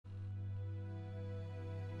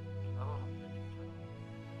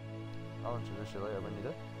I'll introduce you later when you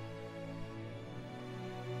do.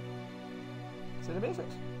 Say the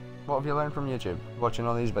basics. What have you learned from YouTube? Watching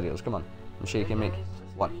all these videos, come on. I'm shaking me.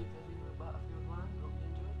 One.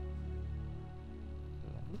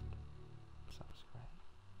 Subscribe.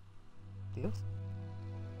 Deals?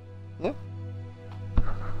 Yeah?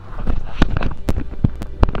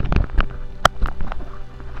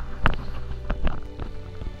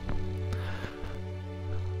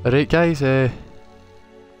 Alright guys,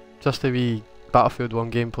 just a wee Battlefield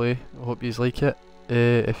 1 gameplay. I hope you like it.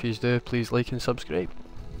 If you do, please like and subscribe.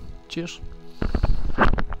 Cheers.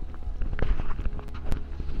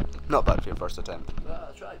 Not bad for your first attempt.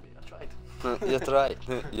 I tried, mate, I tried. You tried.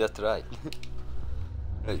 You tried.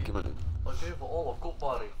 Right, come on. I gave it all I've got,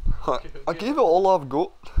 Barry. I gave it all I've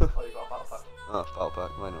got. Oh, you got a battle pack. Oh, battle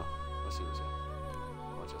pack, why not? Let's see what's in.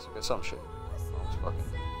 Watch this, I've got some shit. Oh, it's fucking.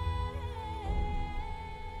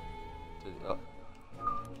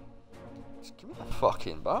 Just give me a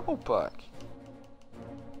fucking battle pack.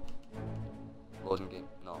 Loading game.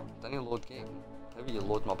 No, didn't load game. Maybe you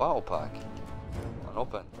load my battle pack. And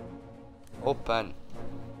open. Open.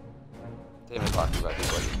 Take me back ready,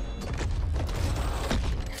 buddy.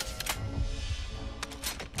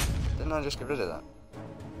 Didn't I just get rid of that?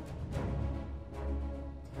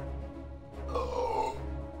 Oh.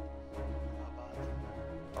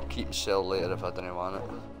 I'll keep myself later if I didn't want it.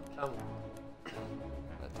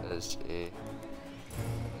 It is a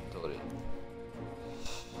inventory.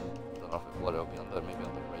 Don't know if what it'll be under, maybe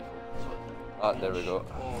under rifle. Ah, there we go.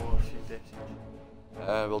 Oh, shoot, death siege.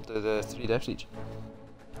 We'll do the 3 deaths each.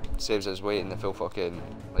 Saves us waiting the full fucking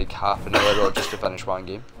like half an hour or just to finish one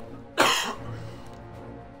game.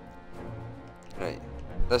 Right,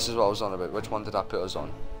 this is what I was on about. Which one did I put us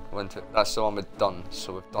on? That's the one we've done,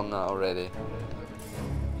 so we've done that already.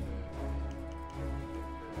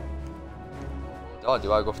 Oh,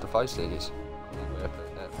 do I go for the 5 stages?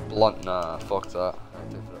 Blunt, nah, fuck that.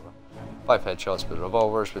 5 headshots with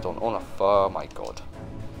revolvers, we don't own a oh my god.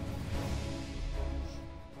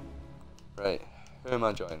 Right, who am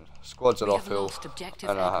I joining? Squads are all full,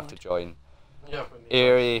 and I have to join.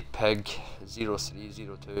 Airy Pig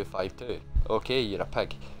 030252. Okay, you're a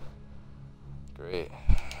pig. Great,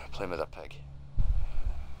 play with a pig.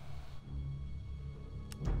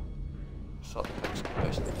 Sort the pig's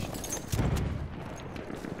question.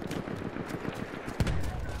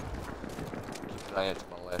 Right to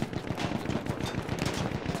my left.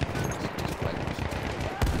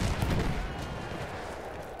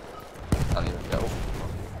 Can't even get over.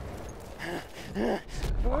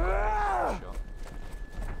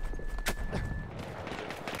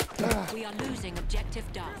 We are losing objective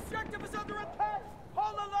Duff. Objective is under attack!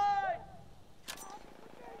 Hold the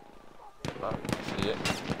line! See it.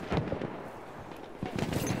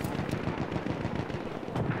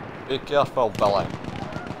 Be careful, Billy.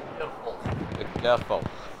 Be careful.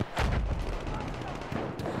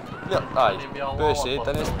 Yeah, aye. Pussy,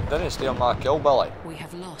 didn't stay on my kill, Billy. We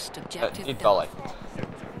have lost objective Need Duff.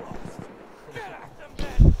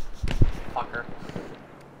 Billy. Fucker.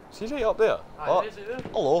 See right up there? Oh,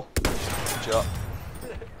 hello. Chat.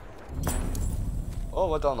 Oh,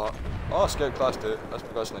 what done that? Oh, Scout Class 2. That's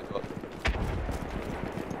because sniper.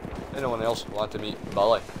 Anyone else want to meet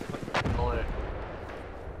Billy?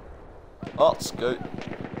 Oh, Scout.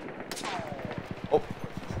 Oh.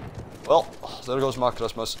 Well, there goes my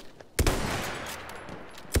Christmas.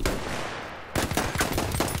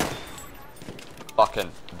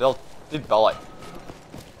 Fucking Bill did Billy.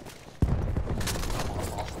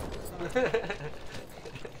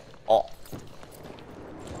 Oh.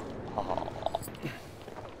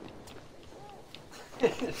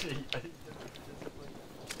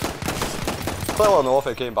 Clearly know if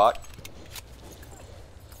it came back.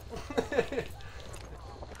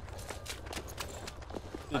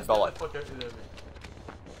 Did Billy.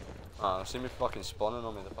 Ah, see me fucking spawning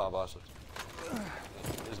on me, the fat bastard.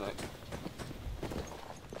 Isn't it?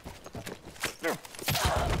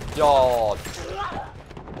 Yo!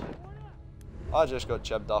 I just got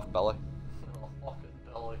chipped off Billy. Oh, fucking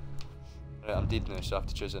Billy. Right, I'm dead now, so I have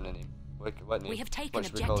to choose a name. What name? We have taken What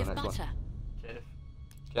should we call the objective next one? butter.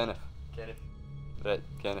 Kenneth. Kenneth. Right,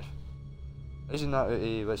 Kenneth. Isn't that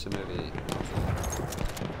what's the movie?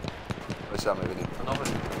 What's that movie name? Another.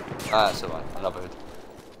 Ah, that's the one. Another Hood.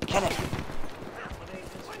 Kenneth!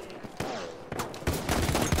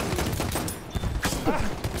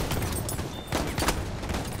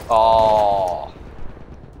 Oh,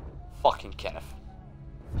 fucking Kenneth.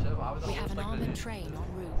 We have an armored train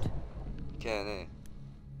en route. Kenneth.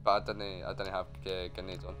 But I didn't have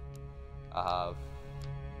grenades on. I have.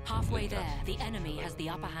 Halfway there, the enemy has the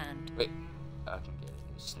upper hand. Wait, I can get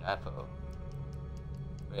Snapper.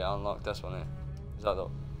 Wait, I unlocked this one, eh? Is that the...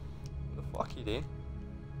 What the fuck are you doing?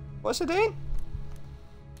 What's he doing?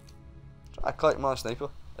 Try to collect my sniper.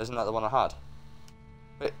 Isn't that the one I had?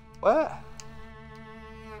 Wait, what?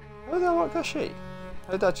 How did I unlock this shit?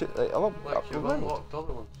 How did I like, Like, you've unlocked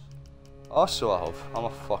other ones. Oh, so I have. I'm a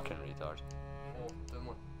fucking retard. Oh, down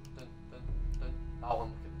one. Down. That one,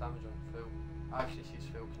 look at damage on full. Actually sees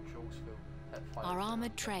full, controls full. Hit 5. Our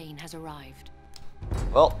armored train has arrived.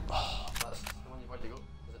 Well, That's the one you've already got,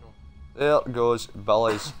 is it not? there goes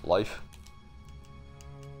Billy's life.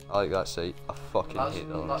 I like that sight. I fucking hate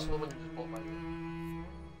that one. That's the one you just bought, by the way.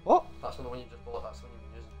 What? That's the one you just bought, that's the one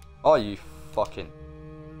you've been using. Oh, you fucking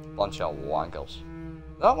bunch of wankers.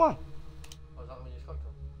 That one? Oh, is that the one you just clicked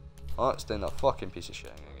on? Oh, it's doing that fucking piece of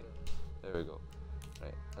shit again. There we go.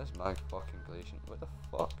 Right, this mag fucking glation. What the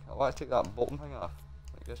fuck? I want to take that bottom thing off.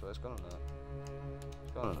 I guess what it's gone on that.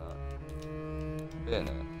 It's gone on that.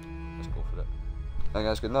 Bayonet. Let's go for it. I think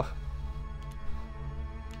that's good enough.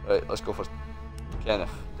 Right, let's go for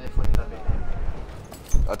Kenneth. Definitely need that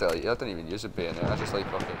bayonet. I don't even use a bayonet, I just like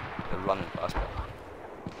fucking the running past it.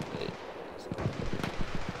 Right, let's go.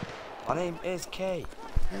 My name is Kay.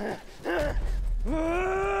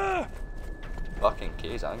 Fucking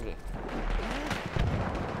Kay's angry.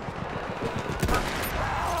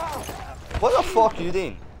 What the fuck are you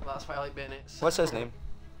doing? That's why I like bayonets. What's his name?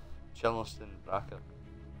 Chilston Bracker.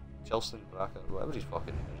 Whatever his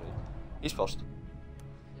fucking name is, right? He's first.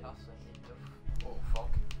 Yes, I need to. Oh, fuck.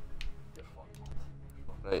 You're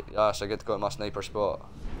fucked. Right, yes, I get to go to my sniper spot.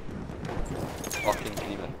 Fucking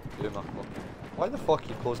demon. Do my fucking... Why the fuck are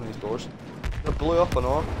you closing these doors? They blew up and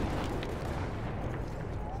all.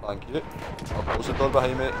 Thank you. I'll close the door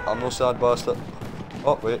behind me. I'm no sad bastard.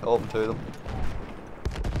 Oh, wait, open to them.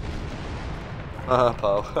 Haha,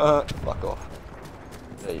 pal. Fuck off.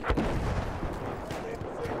 Right.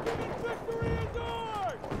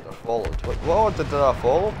 They're followed. What order did I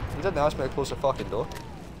follow? You didn't ask me to close the fucking door.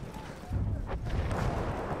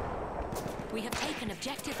 We have taken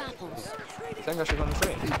objective apples. You think I should go on the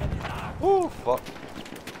train? Oh, fuck.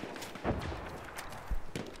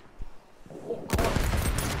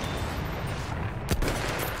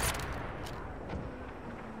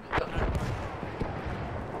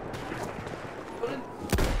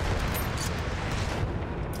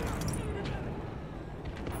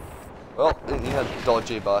 Well, didn't you a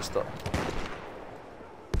dodgy bastard?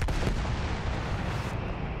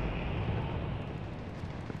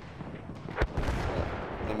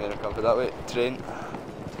 Any men come for that way.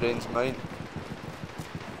 Train's mine.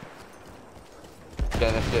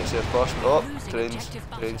 Kenneth gets here first. Oh,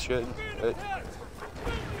 train's shooting. Right.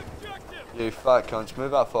 You fat cunts,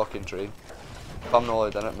 move that fucking train. If I'm not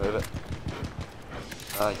allowed in it, move it.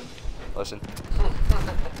 Aye, listen.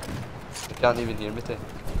 You can't even hear me,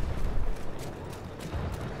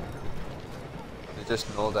 You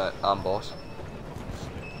just know that I'm boss.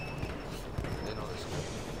 They know this.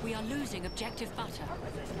 We are losing objective butter.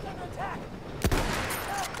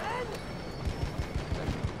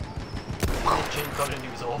 Chain gun and he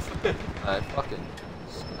was off. Aye, fucking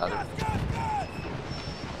scattered.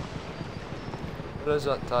 Where is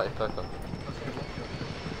that tatty picker?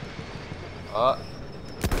 Ah.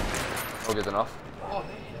 Not good enough. Oh,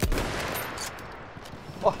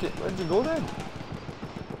 Fuck it, where'd you go then?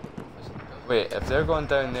 Wait, if they're going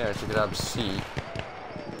down there to grab C.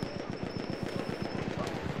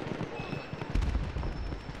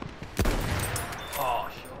 oh,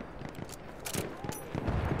 shit.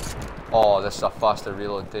 Oh, this is a faster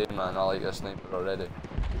reload time, man. I like this sniper already.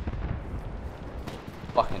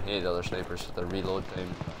 Fucking hate the other snipers for the reload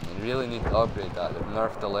time. You really need to upgrade that. They've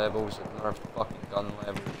nerfed the levels, they've nerfed the fucking gun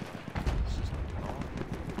levels. It's just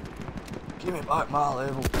give me back my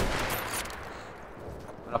level.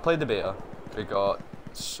 When I played the beta, we got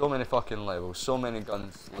so many fucking levels, so many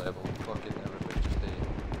guns level, fucking everything just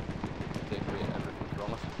take away everything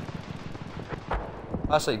from us.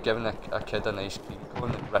 That's like giving a kid an ice cream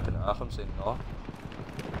cone and ripping it off and saying no.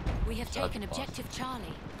 We have taken objective Charlie.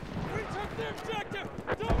 We took the objective!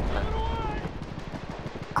 Don't give it away!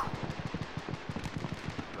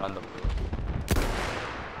 Random.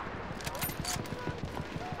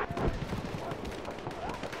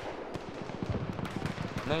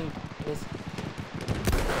 Nine is.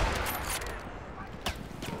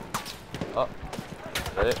 Oh,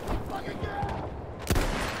 ready.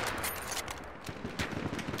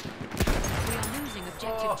 We are losing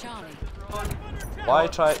objective Charlie.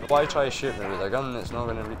 Why try shooting me with a gun that's not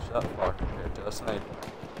going to reach that far compared to a sniper?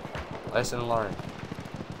 Lesson learned.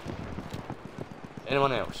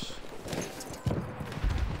 Anyone else?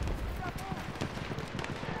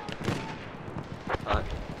 Alright.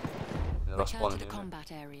 they're Return to spawning the here.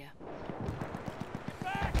 combat area.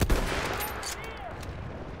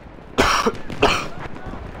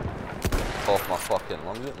 Off my fucking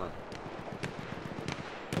lungs, it, man.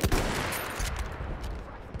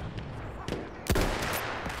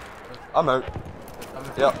 I'm out.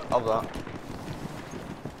 Yep, I'll that.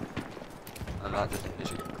 And that just in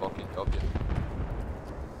case you can fucking copy it.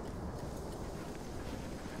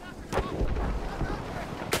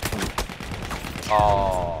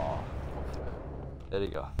 Oh, there you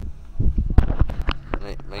go.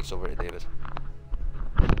 Right, Mike's over to David.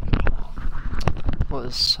 What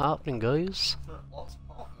is happening, guys? What's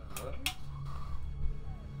happening, man?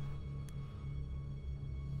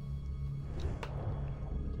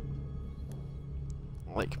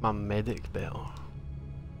 I like my medic better.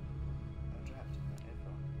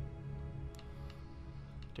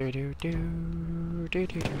 Do do do do do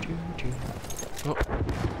do do do. Oh.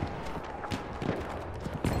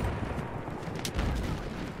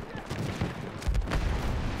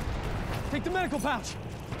 Take the medical pouch.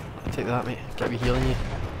 Take that, mate. Get me healing you.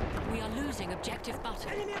 We are losing objective butter.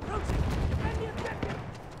 Enemy approaching. Defend the objective.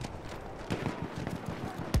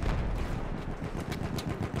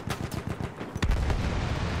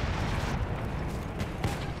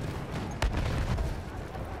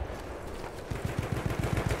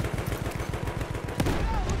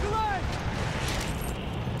 Look alive.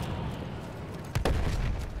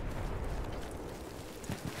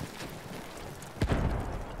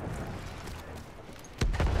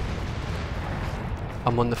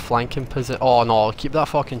 I'm on the flanking position. Oh no, keep that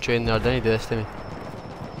fucking train there. Don't you do this to me.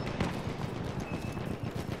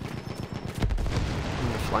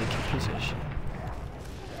 In the flanking position.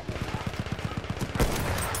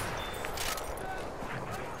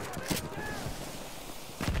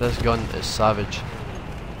 This gun is savage.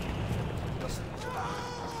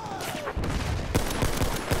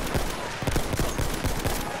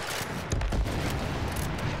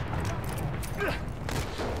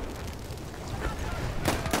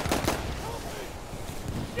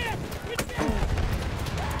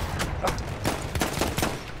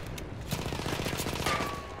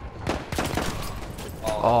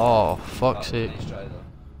 Oh, fuck's sake. Nice try though.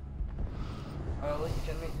 Well, you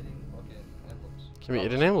can make your own fucking emblems. Can you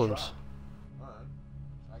make your own emblems? Trap.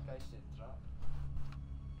 That guy said trap.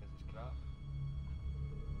 Because it's crap.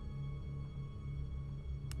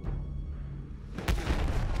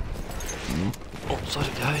 Oh,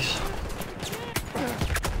 sorry guys.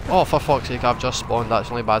 Oh, for fuck's sake, I've just spawned. That's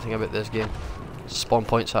the only bad thing about this game. Spawn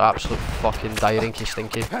points are absolute fucking dirinky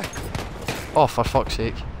stinky. Oh, for fuck's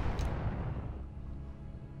sake.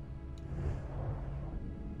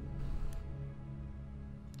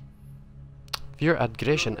 Viewer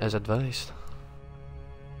aggression is advised.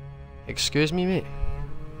 Excuse me, mate.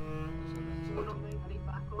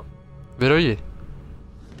 Where are you?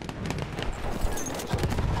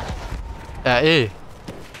 A.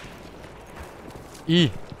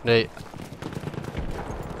 E. Right.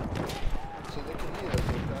 So they can hear us,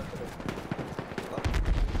 they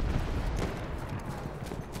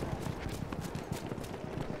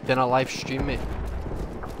can't Doing a live stream, mate.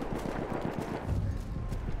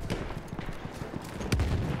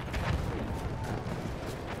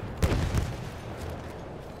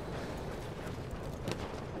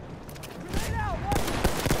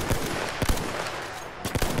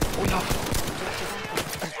 Oh yeah.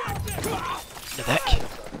 You dick.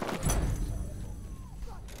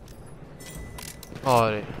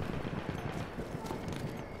 Alright.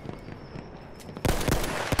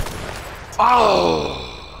 Oh!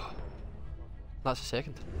 That's a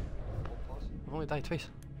second. I've only died twice.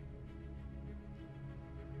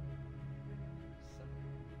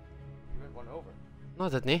 You went one over. No, I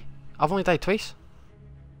didn't. Eh? I've only died twice.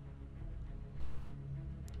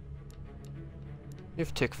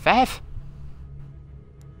 You've took 5.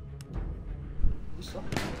 You suck.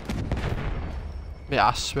 Mate,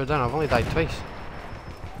 I swear down, I've only died twice.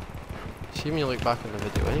 See me look back on the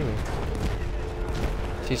video anyway.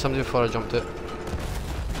 See somebody before I jumped out.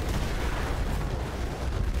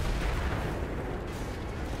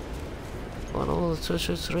 Oh no, the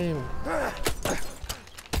touches rain.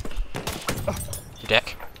 You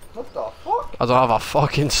dick. What the fuck? I don't have a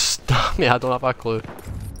fucking mate, I don't have a clue.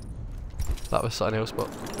 That was something else, but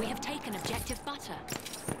We have taken objective butter.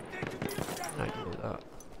 I can do that.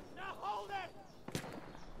 Now hold it.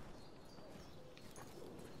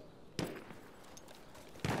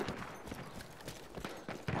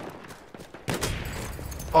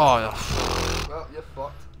 Oh, yeah. Well, you're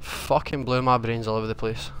fucked. Fucking blew my brains all over the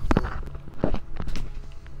place.